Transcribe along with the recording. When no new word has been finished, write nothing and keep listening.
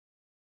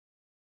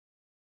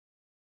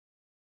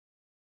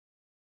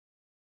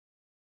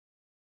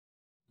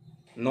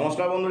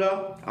नमस्कार बंधुरा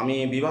आमी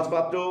विभास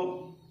पात्र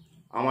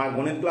आमार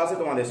गणित क्लासे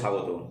तुम्हारे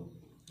स्वागत।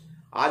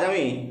 आज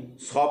आमी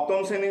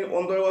सप्तम श्रेणीर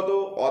अंतर्गत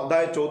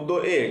अध्याय 14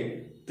 एर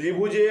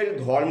त्रिभुजेर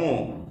धर्म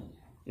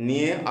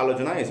निये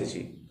आलोचना एसेछि।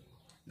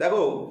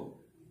 देखो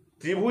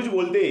त्रिभुज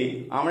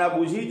बोलतेई आमरा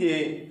बुझी जे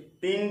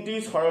तीनटी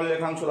सरल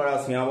रेखांश द्वारा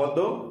सीमाबद्ध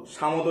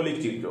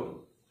समतलिक चित्र।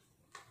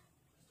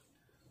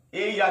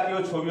 এই জাতীয়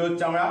ছবি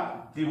হচ্ছে আমরা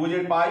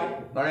ত্রিভুজের পাই।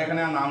 ধরো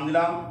এখানে নাম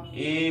দিলাম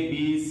এ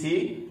বি সি।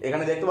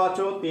 এখানে দেখতে পাচ্ছ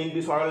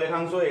তিনটি সরল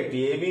রেখাংশ, একটি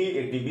এ বি,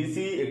 একটি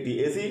বিসি, একটি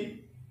এসি।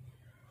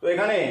 তো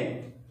এখানে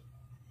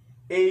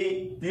এই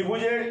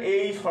ত্রিভুজের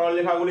এই সরল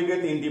রেখাগুলিকে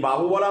তিনটি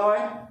বাহু বলা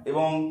হয়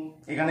এবং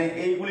এখানে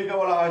এইগুলিকে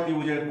বলা হয়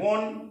ত্রিভুজের কোণ।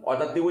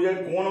 অর্থাৎ ত্রিভুজের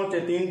কোণ হচ্ছে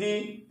তিনটি,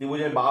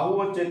 ত্রিভুজের বাহু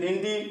হচ্ছে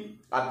তিনটি,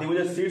 আর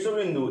ত্রিভুজের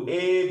শীর্ষবিন্দু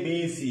এ বি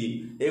সি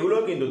এগুলো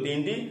কিন্তু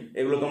তিনটি।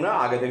 এগুলো তোমরা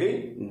আগে থেকেই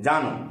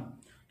জানো।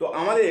 তো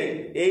আমাদের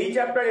এই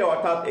চ্যাপ্টারে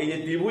অর্থাৎ এই যে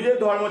ত্রিভুজের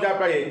ধর্ম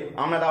চ্যাপ্টারে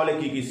আমরা তাহলে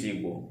কি কি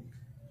শিখব,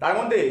 তার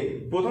মধ্যে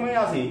প্রথমেই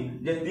আসি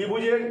যে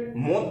ত্রিভুজের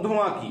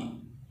মধ্যমা কি।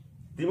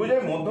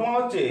 ত্রিভুজের মধ্যমা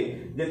হচ্ছে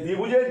যে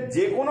ত্রিভুজের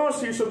যে কোনো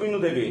শীর্ষবিন্দু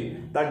থেকে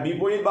তার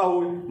বিপরীত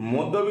বাহুর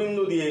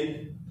মধ্যবিন্দু দিয়ে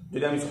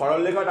যদি আমি সরল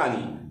রেখা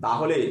টানি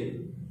তাহলে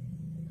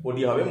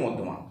ওটি হবে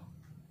মধ্যমা।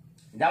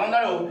 যেমন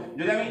ধরো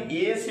যদি আমি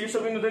এ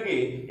শীর্ষবিন্দু থেকে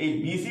এই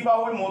বিসি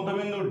বাহুর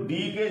মধ্যবিন্দু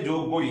ডি কে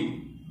যোগ করি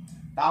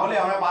তাহলে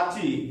আমরা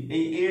পাচ্ছি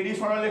এই এডি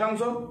সরল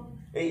রেখাংশ।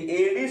 এই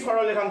এডি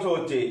সরল রেখাংশ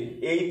হচ্ছে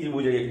এই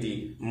ত্রিভুজের একটি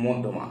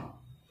মধ্যমা।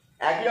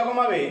 একই রকম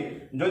ভাবে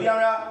যদি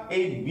আমরা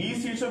এই বি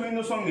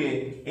শীর্ষবিন্দুর সঙ্গে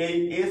এই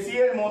এসি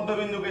এর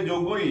মধ্যবিন্দুকে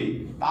যোগ করি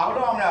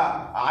তাহলেও আমরা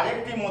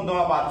আরেকটি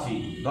মধ্যমা পাচ্ছি।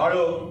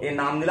 ধরো এর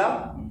নাম দিলাম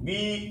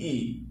বিই।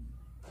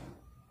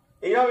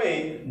 এইভাবে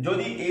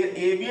যদি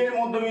এ বি এর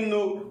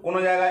মধ্যবিন্দু কোনো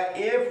জায়গায়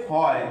এফ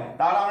হয়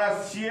তাহলে আমরা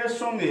সি এর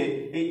সঙ্গে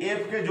এই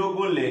এফ কে যোগ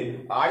করলে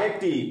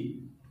আরেকটি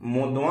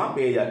মধ্যমা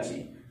পেয়ে যাচ্ছি।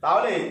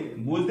 তাহলে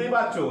বুঝতেই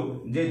পারছো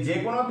যে যে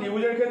কোনো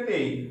ত্রিভুজের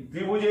ক্ষেত্রেই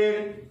ত্রিভুজের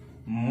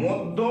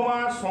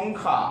মধ্যমার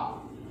সংখ্যা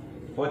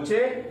হচ্ছে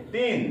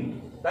 3,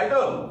 তাই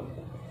তো?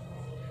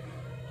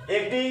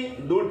 একটি,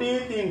 দুটি,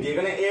 তিনটি।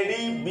 এখানে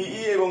এডি,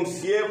 বিই এবং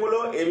সিএফ হলো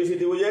এবিসি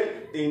ত্রিভুজের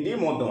তিনটি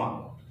মধ্যমা।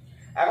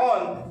 এখন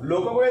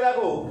লক্ষ্য করে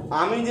দেখো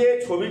আমি যে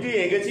ছবিটি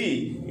এঁকেছি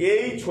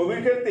এই ছবির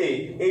ক্ষেত্রে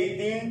এই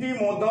তিনটি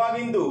মধ্যমা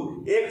কিন্তু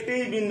একটি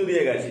বিন্দু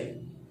দিয়ে গেছে।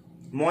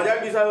 মজার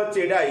বিষয় হচ্ছে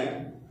এটাই,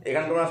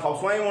 এখানে তোমরা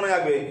সবসময় মনে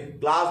রাখবে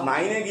ক্লাস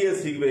 9-এ গিয়ে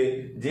শিখবে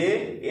যে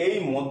এই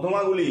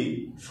মধ্যমাগুলি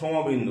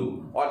সমবিন্দু,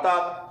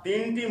 অর্থাৎ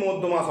তিনটি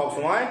মধ্যমা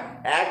সবসময়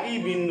একই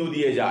বিন্দু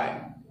দিয়ে যায়।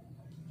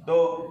 তো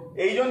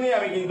এই জন্যই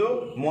আমি কিন্তু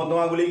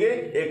মধ্যমাগুলিকে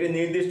একটি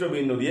নির্দিষ্ট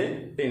বিন্দু দিয়ে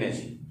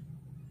টেনেছি।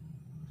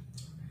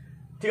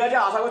 ঠিক আছে,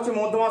 আশা করছি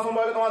মধ্যমা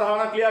সম্পর্কে তোমার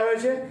ধারণা ক্লিয়ার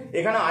হয়েছে।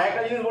 এখানে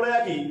আরেকটা জিনিস বলে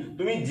রাখি,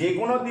 তুমি যে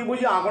কোনো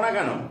ত্রিভুজে আঁকো না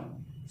কেন,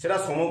 সেটা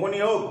সমকোণী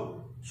হোক,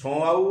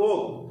 সমবাহু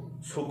হোক,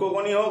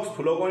 সূক্ষ্মকোণী হোক,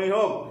 স্থূলকোণী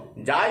হোক,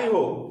 যাই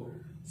হোক,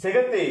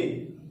 সেক্ষেত্রে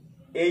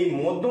এই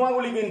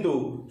মধ্যমাগুলি কিন্তু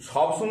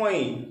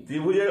সবসময়ই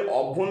ত্রিভুজের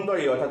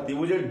অভ্যন্তরে অর্থাৎ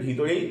ত্রিভুজের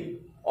ভিতরেই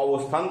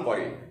অবস্থান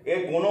করে। এর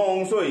কোনো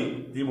অংশই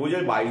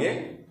ত্রিভুজের বাইরে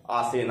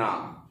আসে না।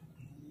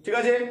 ঠিক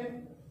আছে,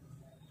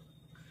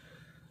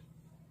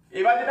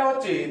 এবার যেটা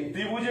হচ্ছে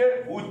ত্রিভুজের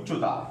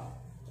উচ্চতা।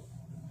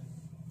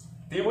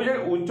 ত্রিভুজের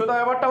উচ্চতা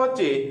ব্যাপারটা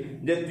হচ্ছে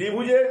যে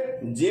ত্রিভুজের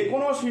যে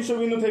কোনো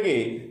শীর্ষবিন্দু থেকে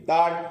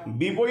তার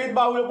বিপরীত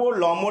বাহুর উপর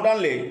লম্ব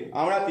টানলে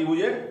আমরা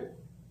ত্রিভুজের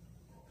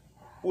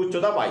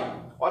উচ্চতা পাই।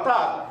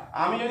 অর্থাৎ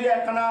আমি যদি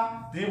একখানা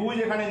ত্রিভুজ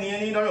এখানে নিয়ে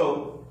নিই, ধরো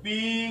পি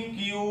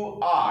কিউ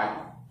আর,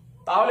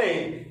 তাহলে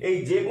এই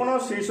যে কোনো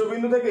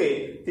শীর্ষবিন্দু থেকে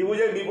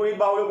ত্রিভুজের বিপরীত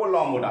বাহুর উপর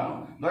লম্ব টানো।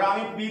 ধরো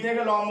আমি পি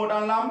থেকে লম্ব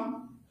টানলাম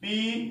পি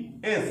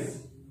এস,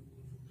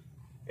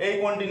 এই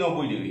কোণটি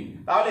 90 ডিগ্রি।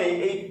 তাহলে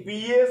এই পি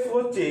এস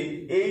হচ্ছে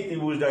এই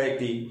ত্রিভুজটার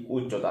একটি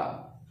উচ্চতা।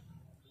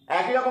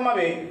 একই রকম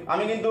ভাবে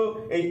আমি কিন্তু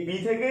এই পি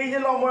থেকেই যে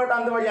লম্বটা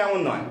টানতে পারি এমন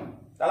নয়,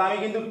 তাহলে আমি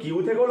কিন্তু কিউ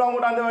থেকেও লম্ব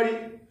টানতে পারি,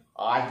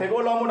 আর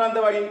থেকেও লম্ব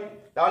টানতে পারি।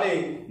 তাহলে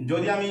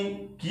যদি আমি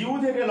কিউ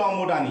থেকে লম্ব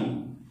টানি,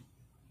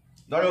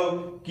 ধরো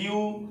কিউ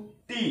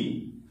টি,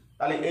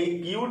 তাহলে এই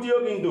কিউটিও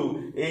কিন্তু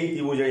এই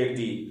ত্রিভুজের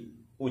একটি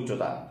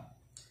উচ্চতা।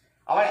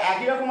 আবার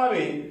একই রকম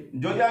ভাবে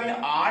যদি আমি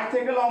আর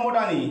থেকে লম্ব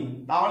টানি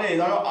তাহলে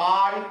ধরো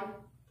আর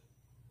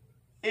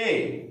এ,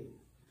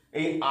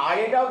 এই আর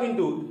এটাও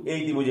কিন্তু এই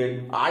ত্রিভুজের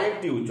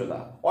আরেকটি উচ্চতা।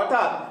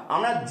 অর্থাৎ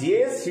আমরা যে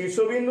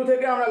শীর্ষবিন্দু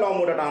থেকে আমরা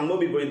লম্বটা টানবো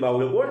বিপরীত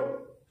বাহুর উপর,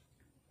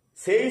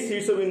 সেই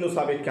শীর্ষবিন্দু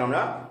সাপেক্ষে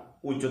আমরা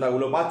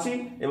উচ্চতাগুলো পাচ্ছি।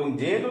 এবং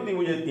যেহেতু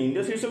ত্রিভুজের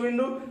তিনটে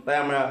শীর্ষবিন্দু তাই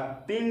আমরা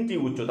তিনটি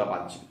উচ্চতা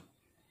পাচ্ছি।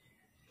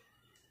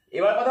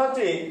 এবার কথা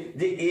হচ্ছে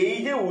যে এই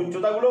যে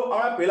উচ্চতাগুলো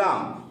আমরা পেলাম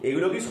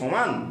এগুলো কি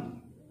সমান?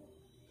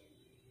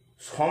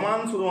 সমান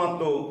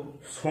শুধুমাত্র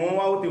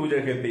সমবাহু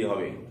ত্রিভুজের ক্ষেত্রেই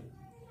হবে।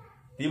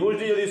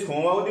 ত্রিভুজটি যদি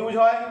সমবাহু ত্রিভুজ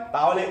হয়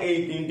তাহলে এই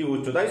তিনটি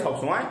উচ্চতাই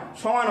সবসময়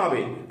সমান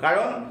হবে,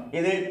 কারণ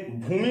এদের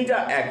ভূমিটা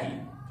একই।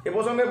 এ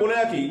প্রসঙ্গে বলে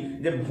রাখি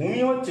যে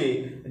ভূমি হচ্ছে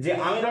যে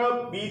আমি ধরো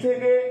পি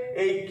থেকে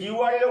এই কিউ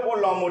আর এর ওপর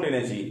লম্ব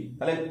টেনেছি,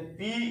 তাহলে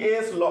পি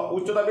এস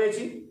উচ্চতা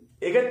পেয়েছি।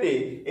 এক্ষেত্রে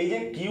এই যে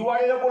কিউ আর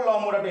এর ওপর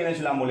লম্বটা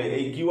টেনেছিলাম বলে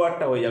এই কিউ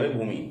আরটা হয়ে যাবে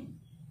ভূমি।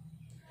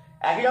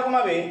 একই রকম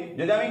ভাবে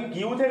যদি আমি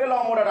কিউ থেকে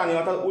লম্বটা টানি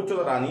অর্থাৎ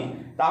উচ্চতা টানি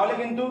তাহলে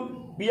কিন্তু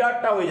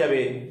পিয়ারটা হয়ে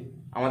যাবে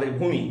আমাদের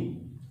ভূমি।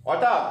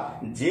 অর্থাৎ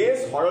যে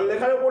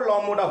সরলরেখার উপর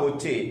লম্বটা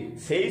হচ্ছে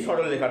সেই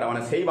সরলরেখাটা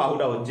মানে সেই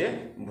বাহুটা হচ্ছে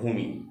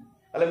ভূমি।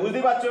 তাহলে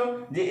বুঝতেই পারছো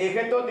যে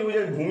এক্ষেত্রেও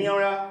ত্রিভুজের ভূমি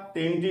আমরা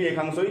তিনটি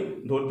রেখাংশই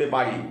ধরতে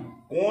পারি।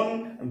 কোন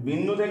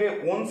বিন্দু থেকে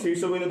কোন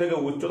শীর্ষবিন্দু থেকে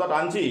উচ্চতা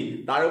টানছি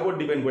তার উপর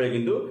ডিপেন্ড করে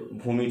কিন্তু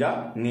ভূমিটা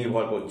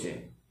নির্ভর করছে।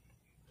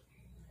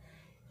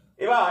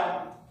 এবার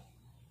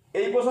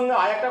এই প্রসঙ্গে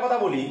আরেকটা কথা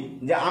বলি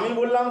যে আমি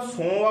বললাম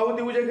সমবাহু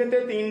ত্রিভুজের ক্ষেত্রে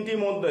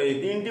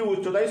তিনটি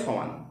উচ্চতাই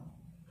সমান।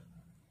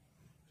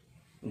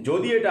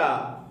 যদি এটা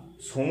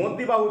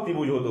সমদ্বিবাহু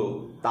ত্রিভুজ হতো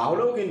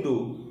তাহলেও কিন্তু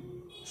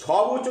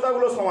সব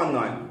উচ্চতাগুলো সমান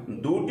নয়,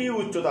 দুটি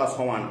উচ্চতা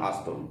সমান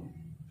আসতো।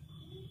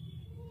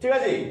 ঠিক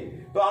আছে,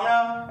 তো আমরা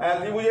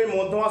ত্রিভুজের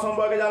মধ্যমা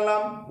সম্পর্কে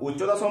জানলাম,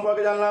 উচ্চতা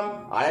সম্পর্কে জানলাম।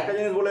 আর একটা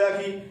জিনিস বলে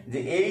রাখি যে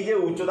এই যে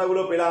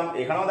উচ্চতাগুলো পেলাম,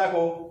 এখানেও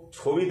দেখো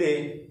ছবিতে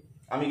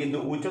আমি কিন্তু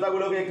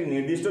উচ্চতাগুলোকে একটি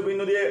নির্দিষ্ট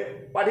বিন্দু দিয়ে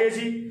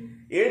পাঠিয়েছি।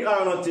 এর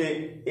কারণ হচ্ছে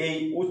এই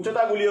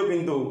উচ্চতাগুলিও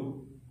কিন্তু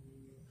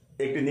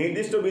একটি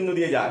নির্দিষ্ট বিন্দু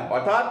দিয়ে যায়,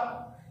 অর্থাৎ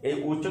এই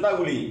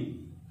উচ্চতাগুলি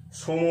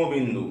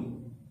সমবিন্দু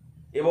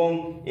এবং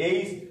এই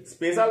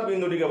স্পেশাল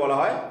বিন্দুটিকে বলা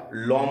হয়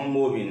লম্ব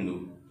বিন্দু।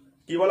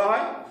 কি বলা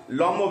হয়?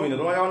 লম্ব বিন্দু।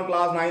 তোমরা যখন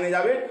ক্লাস 9-এ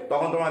যাবে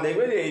তখন তোমরা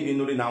দেখবে যে এই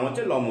বিন্দুটির নাম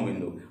হচ্ছে লম্ব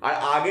বিন্দু। আর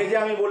আগে যে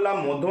আমি বললাম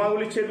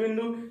মধ্যমাগুলির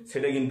ছেদবিন্দু,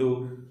 সেটা কিন্তু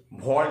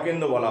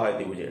ভরকেন্দ্র বলা হয়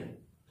ত্রিভুজের।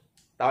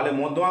 তাহলে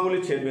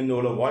মধ্যমাগুলির ছেদবিন্দু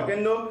হলো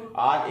ভরকেন্দ্র,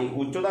 আর এই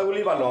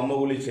উচ্চতাগুলি বা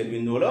লম্বগুলির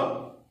ছেদবিন্দু হলো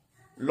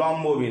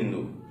লম্ব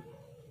বিন্দু।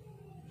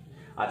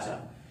 আচ্ছা,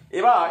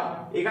 এবার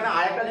এখানে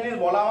আরেকটা জিনিস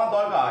বলা আমার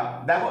দরকার।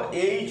 দেখো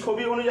এই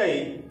ছবি অনুযায়ী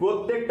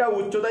প্রত্যেকটা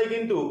উচ্চতাই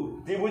কিন্তু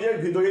ত্রিভুজের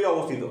ভিতরেই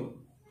অবস্থিত।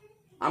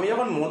 আমি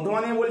যখন মধ্যমা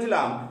নিয়ে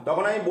বলছিলাম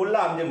তখন আমি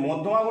বললাম যে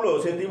মধ্যমাগুলো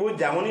সে ত্রিভুজ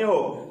যেমনই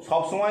হোক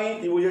সবসময়ই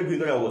ত্রিভুজের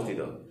ভিতরে অবস্থিত।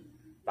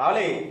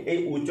 তাহলে এই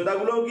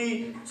উচ্চতাগুলোও কি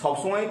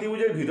সবসময়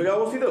ত্রিভুজের ভিতরে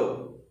অবস্থিত?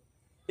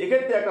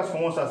 এক্ষেত্রে একটা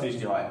সমস্যা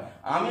সৃষ্টি হয়।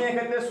 আমি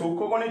এক্ষেত্রে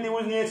সূক্ষ্মকোণী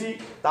ত্রিভুজ নিয়েছি,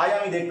 তাই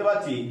আমি দেখতে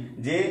পাচ্ছি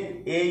যে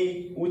এই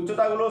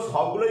উচ্চতাগুলো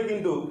সবগুলোই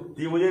কিন্তু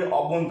ত্রিভুজের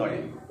অভ্যন্তরে।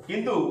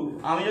 কিন্তু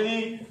আমি যদি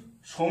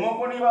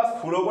সমকোণী বা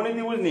স্থূলকোণী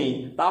ত্রিভুজ নিই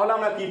তাহলে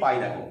আমরা কি পাই?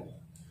 দেখো,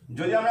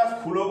 যদি আমরা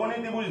স্থূলকোণী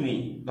ত্রিভুজ নিই,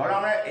 ধরো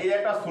আমরা এই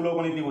একটা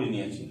স্থূলকোণী ত্রিভুজ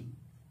নিয়েছি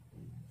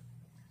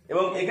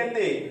এবং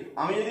এক্ষেত্রে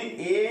আমি যদি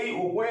এই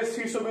উপরের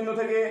শীর্ষবিন্দু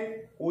থেকে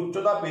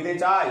উচ্চতা পেতে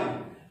চাই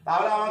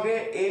তাহলে আমাকে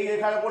এই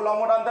রেখার উপর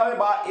লম্ব টানতে হবে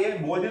বা এর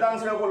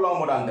বর্ধিতাংশের উপর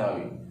লম্ব টানতে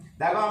হবে।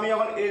 দেখো আমি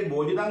যখন এর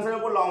বর্ধিতাংশের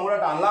উপর লম্বটা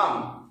টানলাম,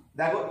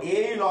 দেখো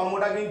এই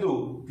লম্বটা কিন্তু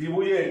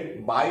ত্রিভুজের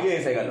বাইরে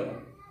এসে গেল।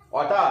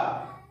 অর্থাৎ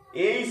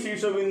এই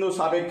শীর্ষবিন্দুর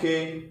সাপেক্ষে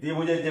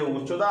ত্রিভুজের যে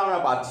উচ্চতা আমরা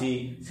পাচ্ছি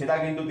সেটা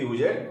কিন্তু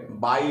ত্রিভুজের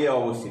বাইরে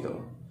অবস্থিত।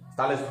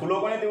 তাহলে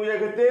স্থূলকোণী ত্রিভুজের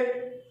ক্ষেত্রে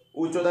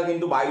উচ্চতা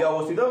কিন্তু বাইরে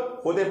অবস্থিত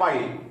হতে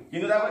পারে,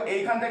 কিন্তু দেখো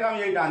এইখান থেকে আমি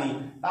যদি টানি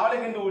তাহলে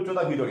কিন্তু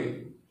উচ্চতা ভিতরে।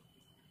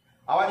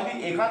 আবার যদি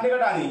এখান থেকে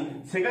টানি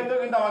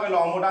সেক্ষেত্রেও কিন্তু আমাকে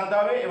লম্ব টানতে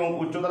হবে এবং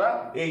উচ্চতাটা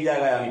এই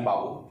জায়গায় আমি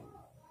পাবো।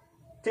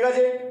 ঠিক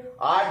আছে,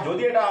 আর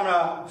যদি এটা আমরা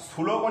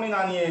স্থূলকোণী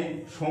না নিয়ে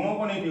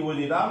সমকোণী ত্রিভুজ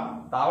নিতাম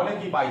তাহলে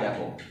কি পাই?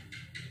 দেখো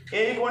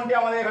এই কোণটি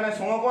আমাদের এখানে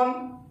সমকোণ,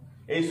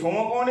 এই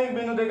সমকোণিক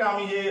বিন্দু থেকে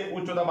আমি যে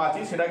উচ্চতা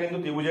পাচ্ছি সেটা কিন্তু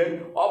ত্রিভুজের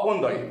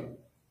অভ্যন্তরে।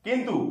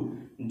 কিন্তু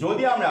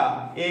যদি আমরা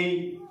এই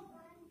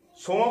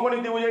সমকোণী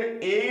ত্রিভুজের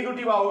এই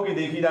দুটি বাহুকে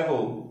দেখি, দেখো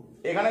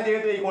এখানে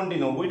যেহেতু এই কোণটি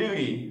 90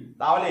 ডিগ্রি,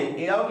 তাহলে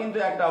এরাও কিন্তু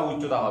একটা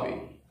উচ্চতা হবে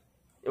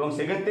এবং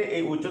সেক্ষেত্রে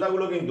এই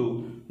উচ্চতাগুলো কিন্তু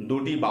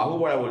দুটি বাহু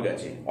বরাবর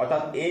গেছে।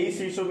 অর্থাৎ এই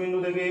শীর্ষবিন্দু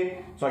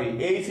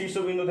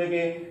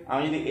থেকে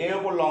আমি যদি এর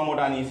ওপর লম্ব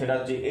টানি সেটা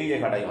হচ্ছে এই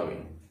রেখাটাই হবে।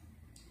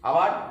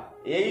 আবার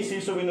এই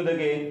শীর্ষবিন্দু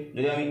থেকে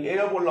যদি আমি এর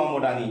ওপর লম্ব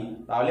টানি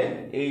তাহলে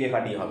এই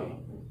রেখাটি হবে।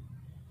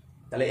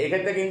 তাহলে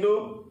এক্ষেত্রে কিন্তু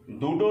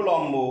দুটো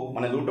লম্ব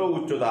মানে দুটো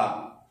উচ্চতা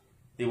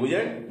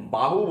ত্রিভুজের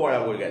বাহু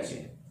বরাবর গেছে,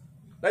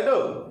 তাই তো?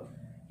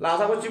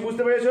 আশা করছি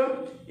বুঝতে পেরেছো।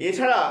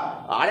 এছাড়া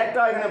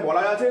আরেকটা এখানে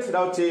বলা আছে, সেটা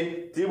হচ্ছে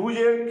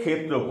ত্রিভুজের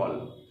ক্ষেত্রফল।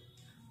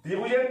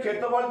 ত্রিভুজের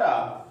ক্ষেত্রফলটা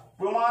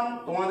প্রমাণ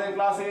তোমাদের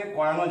ক্লাসে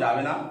করানো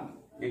যাবে না,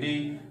 এটি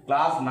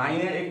ক্লাস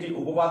 9-এর একটি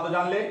উপপাদ্য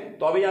জানলে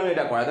তবেই আমি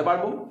এটা করাতে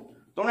পারবো।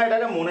 তোমরা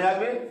এটাকে মনে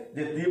রাখবে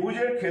যে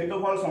ত্রিভুজের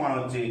ক্ষেত্রফল সমান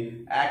হচ্ছে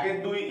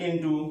 1/2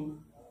 ইন্টু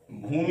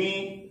ভূমি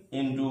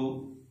ইন্টু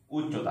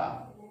উচ্চতা।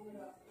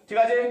 ঠিক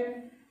আছে,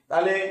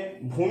 তাহলে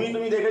ভূমি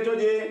তুমি দেখেছো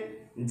যে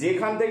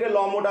যেখান থেকে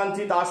লম্ব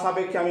টানছি তার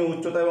সাপেক্ষে আমি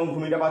উচ্চতা এবং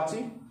ভূমিটা পাচ্ছি।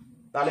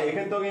 তাহলে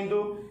এক্ষেত্রেও কিন্তু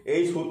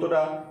এই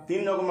সূত্রটা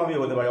 3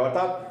 রকমভাবে হতে পারে,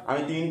 অর্থাৎ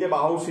আমি 3টে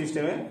বাহুর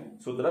সিস্টেমে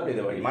সূত্রটা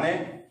পেতে পারি। মানে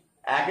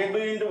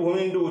 1/2 ইন্টু ভূমি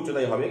ইন্টু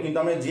উচ্চতাই হবে, কিন্তু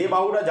আমি যে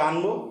বাহুটা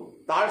জানবো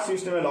তার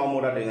সিস্টেমে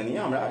লম্বটা টেনে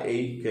নিয়ে আমরা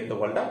এই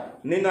ক্ষেত্রফলটা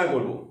নির্ণয়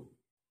করব।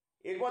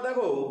 এরপর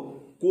দেখো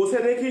কোষে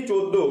দেখি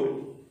 14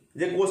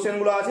 যে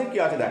কোশ্চেনগুলো আছে কি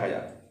আছে দেখা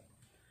যাক।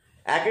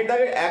 1-এর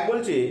দাগে 1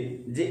 বলছে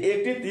যে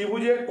একটি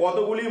ত্রিভুজের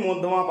কতগুলি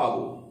মধ্যমা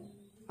পাবো।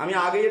 আমি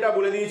আগে এটা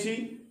বলে দিয়েছি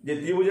যে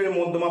ত্রিভুজের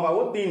মধ্যমা পাবো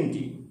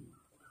 3টি।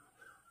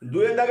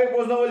 2-এর দাগের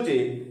প্রশ্ন বলছে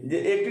যে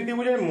একটি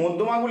ত্রিভুজের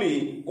মধ্যমাগুলি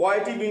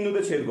কয়টি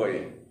বিন্দুতে ছেদ করে,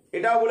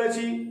 এটাও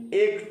বলেছি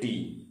 1টি।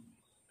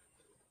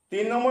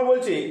 3 নম্বর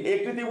বলছে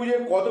একটি ত্রিভুজের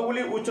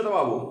কতগুলি উচ্চতা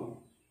পাবো,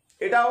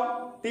 এটাও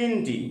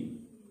 3টি।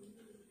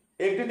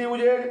 একটি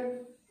ত্রিভুজের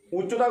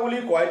উচ্চতাগুলি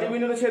কয়টি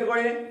বিন্দুতে ছেদ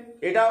করে,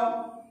 এটাও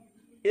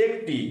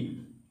 1টি।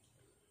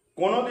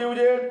 কোন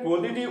ত্রিভুজের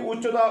প্রতিটি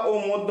উচ্চতা ও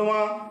মধ্যমা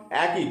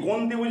একই? কোন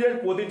ত্রিভুজের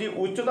প্রতিটি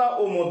উচ্চতা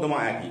ও মধ্যমা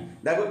একই?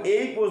 দেখো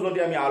এই প্রশ্নটি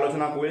আমি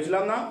আলোচনা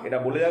করেছিলাম না, এটা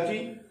বলে যাচ্ছি।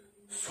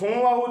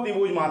 সমবাহু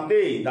ত্রিভুজ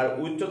মাত্রেই তার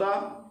উচ্চতা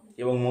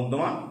এবং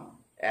মধ্যমা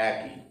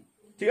একই।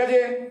 ঠিক আছে।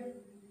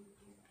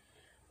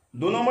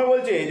 2 নম্বর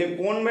বলছে যে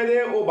কোণ ভেদে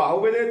ও বাহু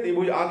ভেদে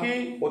ত্রিভুজ আঁকি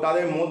ও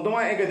তাদের মধ্যমা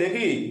এঁকে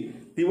দেখি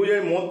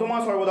ত্রিভুজের মধ্যমা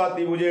সর্বদা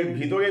ত্রিভুজের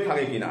ভিতরে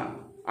থাকে কিনা।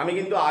 আমি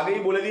কিন্তু আগেই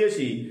বলে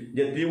দিয়েছি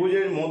যে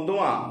ত্রিভুজের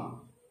মধ্যমা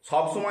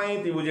সবসময়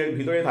ত্রিভুজের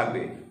ভিতরে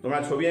থাকবে। তোমরা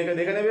ছবি এঁকে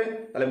দেখে নেবে,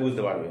 তাহলে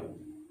বুঝতে পারবে।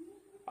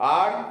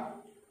 আর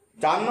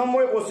 4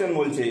 নম্বর কোশ্চেন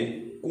বলছে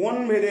কোণ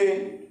ভেদে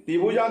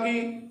ত্রিভুজ আঁকি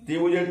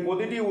ত্রিভুজের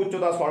প্রতিটি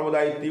উচ্চতা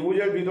সর্বদাই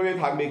ত্রিভুজের ভিতরে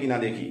থাকবে কিনা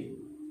দেখি।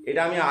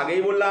 এটা আমি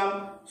আগেই বললাম,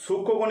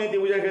 সূক্ষ্মকোণী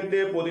ত্রিভুজের ক্ষেত্রে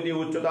প্রতিটি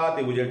উচ্চতা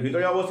ত্রিভুজের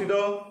ভিতরে অবস্থিত।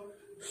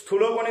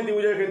 স্থূলকোণী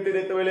ত্রিভুজের ক্ষেত্রে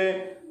দেখতে পেলে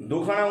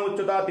দুখানা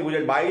উচ্চতা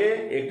ত্রিভুজের বাইরে,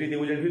 একটি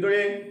ত্রিভুজের ভিতরে।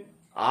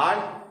 আর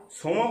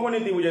সমকোণী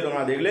ত্রিভুজে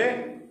তোমরা দেখলে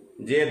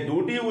যে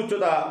দুটি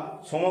উচ্চতা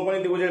সমকোণী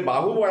ত্রিভুজের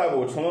বাহু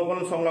বরাবর, সমকোণ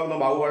সংলগ্ন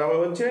বাহু বরাবর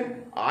হচ্ছে,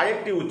 আর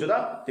একটি উচ্চতা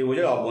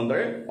ত্রিভুজের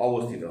অভ্যন্তরে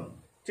অবস্থিত।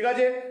 ঠিক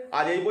আছে,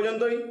 আজ এই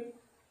পর্যন্তই।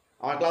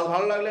 আমার ক্লাস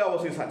ভালো লাগলে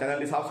অবশ্যই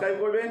চ্যানেলটি সাবস্ক্রাইব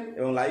করবে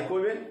এবং লাইক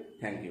করবে।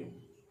 Thank you.